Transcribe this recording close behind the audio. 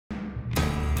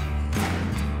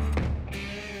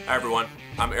Hi everyone,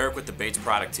 I'm Eric with the Bates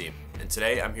product team, and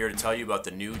today I'm here to tell you about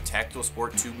the new Tactical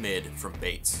Sport 2 Mid from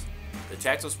Bates. The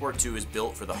Tactical Sport 2 is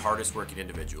built for the hardest working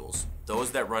individuals,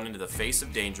 those that run into the face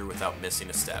of danger without missing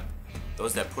a step,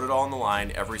 those that put it all on the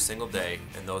line every single day,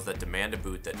 and those that demand a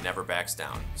boot that never backs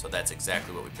down, so that's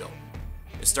exactly what we built.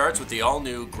 It starts with the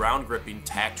all-new ground-gripping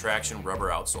TacTRACTION rubber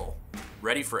outsole.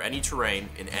 Ready for any terrain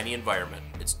in any environment.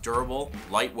 It's durable,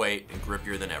 lightweight, and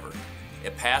grippier than ever.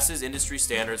 It passes industry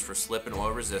standards for slip and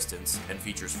oil resistance and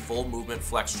features full movement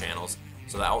flex channels,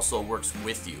 so the outsole works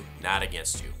with you, not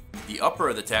against you. The upper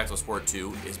of the Tactical Sport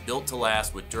 2 is built to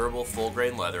last with durable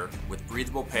full-grain leather with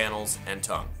breathable panels and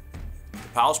tongue. The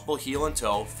polishable heel and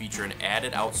toe feature an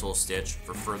added outsole stitch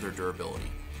for further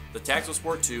durability. The Tactical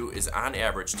Sport 2 is on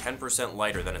average 10%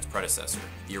 lighter than its predecessor,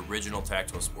 the original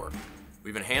Tactical Sport.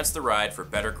 We've enhanced the ride for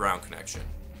better ground connection,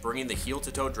 bringing the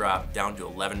heel-to-toe drop down to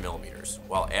 11 millimeters,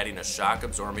 while adding a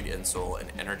shock-absorbing insole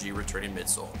and energy-returning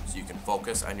midsole so you can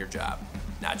focus on your job,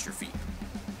 not your feet.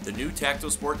 The new Tactical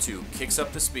Sport 2 kicks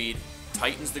up the speed,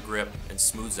 tightens the grip, and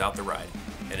smooths out the ride,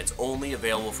 and it's only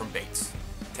available from Bates.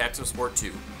 Tactical Sport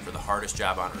 2 for the hardest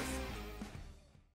job on earth.